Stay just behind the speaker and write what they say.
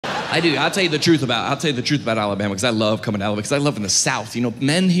I do. I'll tell you the truth about Alabama, because I love coming to Alabama, because I love in the South. You know,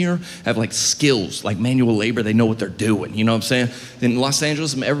 men here have like skills, like manual labor. They know what they're doing. You know what I'm saying? In Los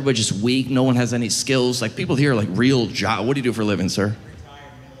Angeles, everybody's just weak. No one has any skills. Like people here are like real job. What do you do for a living, sir?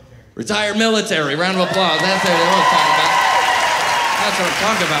 Retired military. Round of applause. That's what I'm talking about. That's what I'm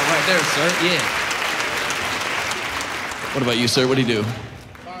talking about right there, sir. Yeah. What about you, sir? What do you do?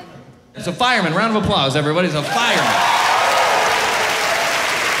 Fireman. It's a fireman. Round of applause, everybody. It's a fireman.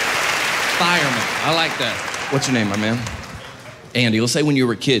 Fireman. I like that. What's your name, my man? Andy. Let's say when you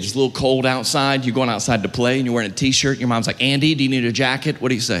were a kid, it's a little cold outside, you're going outside to play, and you're wearing a t-shirt, and your mom's like, Andy, do you need a jacket? What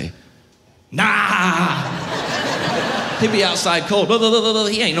do you say? Nah! He'd be outside cold.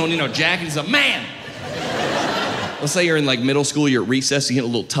 He ain't need no jacket, he's a man! Let's say you're in like middle school, you're at recess, you get a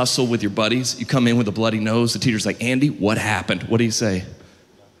little tussle with your buddies, you come in with a bloody nose, the teacher's like, Andy, what happened? What do you say?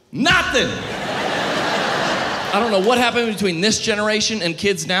 Nothing! I don't know what happened between this generation and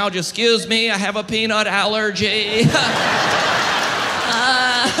kids now. Just excuse me, I have a peanut allergy.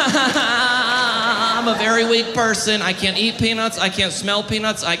 I'm a very weak person. I can't eat peanuts. I can't smell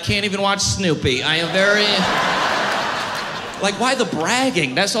peanuts. I can't even watch Snoopy. I am very... Like, why the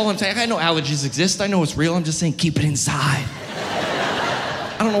bragging? That's all I'm saying. I know allergies exist. I know it's real. I'm just saying keep it inside.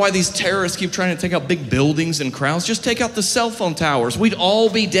 I don't know why these terrorists keep trying to take out big buildings and crowds. Just take out the cell phone towers. We'd all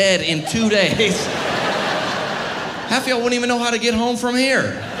be dead in 2 days. Half of y'all wouldn't even know how to get home from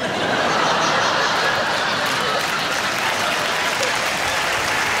here.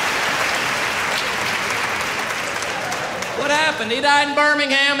 What happened? He died in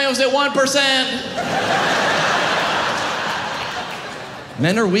Birmingham. It was at 1%.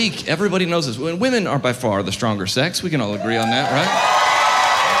 Men are weak. Everybody knows this. Women are by far the stronger sex. We can all agree on that, right?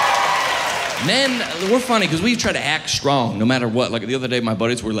 Men, we're funny because we try to act strong no matter what. Like the other day, my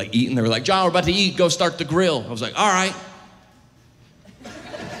buddies were like eating. They were like, John, we're about to eat. Go start the grill. I was like, all right.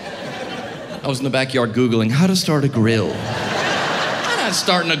 I was in the backyard Googling how to start a grill. I'm not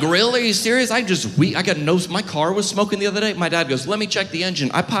starting a grill. Are you serious? I got no, my car was smoking the other day. My dad goes, let me check the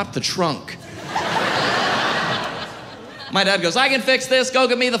engine. I popped the trunk. My dad goes, I can fix this. Go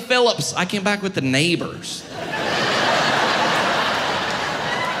get me the Phillips. I came back with the neighbors.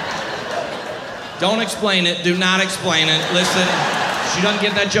 Don't explain it. Do not explain it. Listen, she doesn't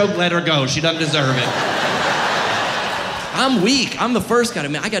get that joke. Let her go. She doesn't deserve it. I'm weak. I'm the first guy to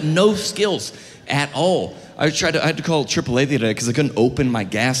admit I got no skills at all. I had to call AAA the other day because I couldn't open my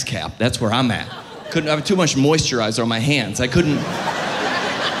gas cap. That's where I'm at. I have too much moisturizer on my hands. I couldn't.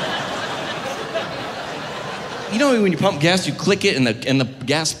 You know when you pump gas, you click it and the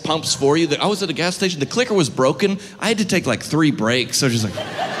gas pumps for you? I was at a gas station, the clicker was broken. I had to take like 3 breaks. So just like...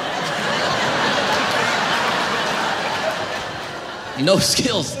 No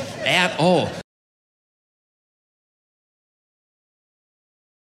skills at all.